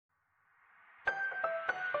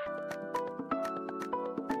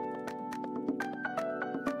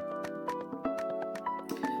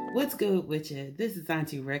What's good with you? This is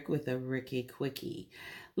Auntie Rick with a Ricky Quickie.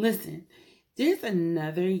 Listen, there's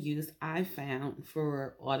another use I found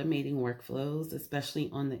for automating workflows, especially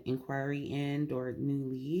on the inquiry end or new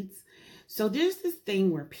leads. So there's this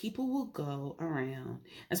thing where people will go around,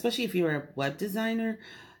 especially if you're a web designer,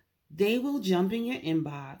 they will jump in your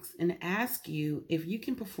inbox and ask you if you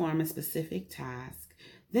can perform a specific task.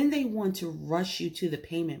 Then they want to rush you to the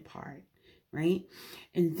payment part, right?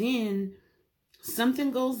 And then something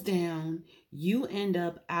goes down, you end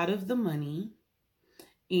up out of the money,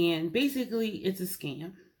 and basically it's a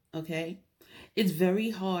scam, okay? It's very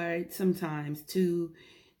hard sometimes to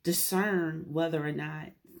discern whether or not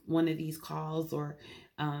one of these calls or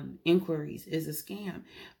inquiries is a scam.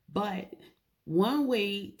 But one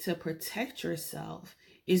way to protect yourself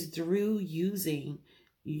is through using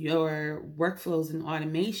your workflows and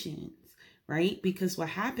automations, right? Because what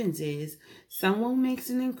happens is someone makes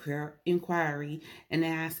an inquiry and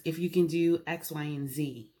asks if you can do X, Y, and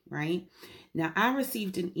Z, right? Now, I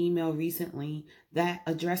received an email recently that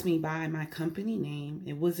addressed me by my company name.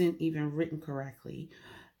 It wasn't even written correctly.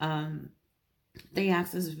 Um, they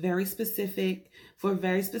asked us very specific for a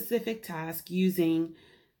very specific task using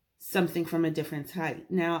something from a different type.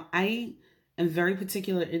 Now, I am very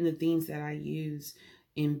particular in the themes that I use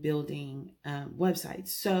in building websites.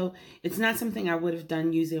 So it's not something I would have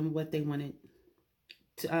done using what they wanted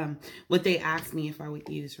to, what they asked me if I would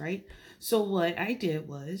use, right? So what I did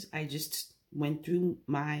was I just went through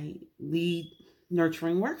my lead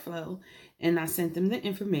nurturing workflow and I sent them the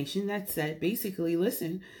information that said basically,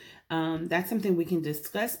 listen, that's something we can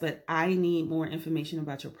discuss, but I need more information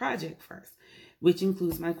about your project first, which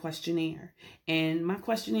includes my questionnaire. And my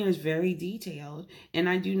questionnaire is very detailed, and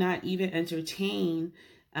I do not even entertain,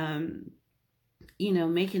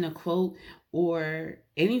 making a quote or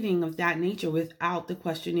anything of that nature without the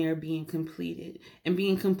questionnaire being completed and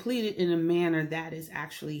being completed in a manner that is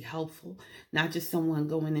actually helpful, not just someone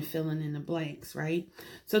going and filling in the blanks, right?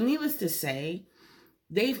 So, needless to say,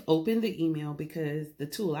 they've opened the email because the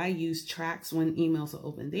tool I use tracks when emails are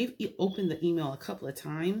open. They've opened the email a couple of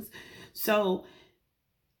times. So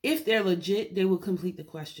if they're legit, they will complete the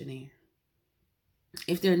questionnaire.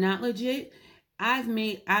 If they're not legit, I've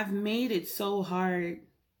made it so hard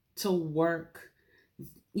to work,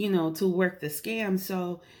 to work the scam.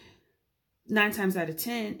 So 9 times out of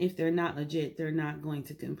 10, if they're not legit, they're not going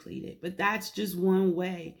to complete it. But that's just one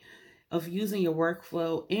way of using your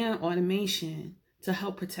workflow and automation to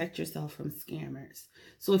help protect yourself from scammers.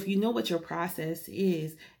 So if you know what your process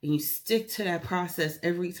is and you stick to that process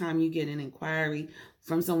every time you get an inquiry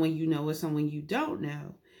from someone you know or someone you don't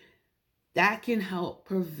know, that can help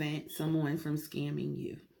prevent someone from scamming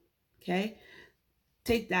you. Okay?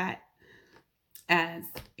 Take that as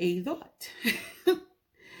a thought.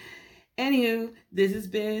 Anywho, this has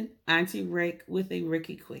been Auntie Rick with a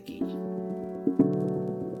Ricky Quickie.